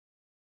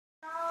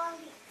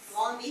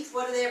long beaks.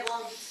 What do they have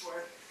long beaks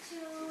for?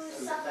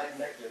 To suck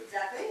nectar.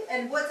 Exactly.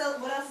 And what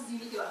else is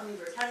unique about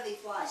hummingbirds? How do they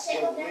fly? The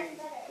shape of their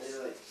feathers. They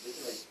look like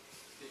fingers.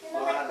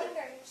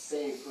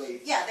 Same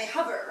place. Yeah, they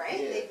hover, right?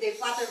 Yeah. They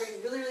flap their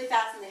wings really, really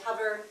fast, and they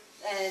hover,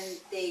 and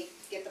they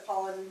get the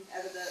pollen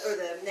out of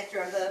the nectar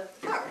of the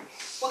flower.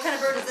 What kind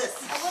of bird is this?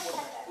 A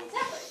woodpecker.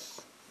 Exactly.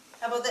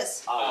 How about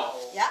this? Owl.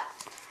 Yeah.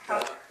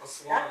 A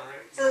swan,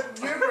 right? So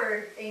your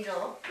bird,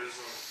 Angel. There's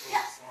a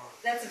Yeah. swan.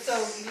 That's so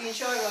you can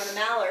show everyone a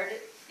mallard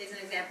is an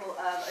example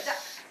of a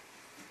duck.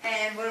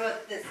 And what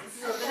about this? This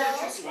is a bit of a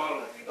tricky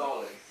one.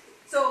 Swallow.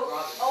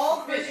 So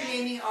all the birds you're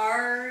naming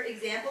are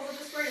examples of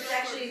this bird. It's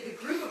actually the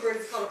group of birds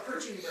is called a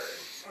perching bird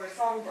or a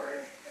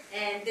songbird,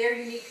 and they're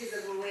unique because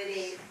of the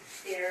way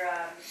they're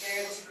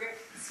able to grip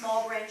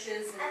small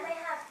branches. And they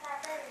have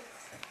feathers.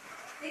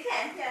 They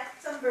can, yeah.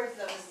 Some birds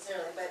don't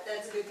necessarily, but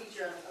that's a good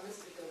feature on this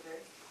particular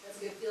bird. That's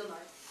a good field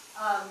mark.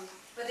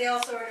 But they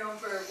also are known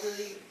for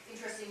really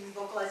interesting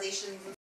vocalizations.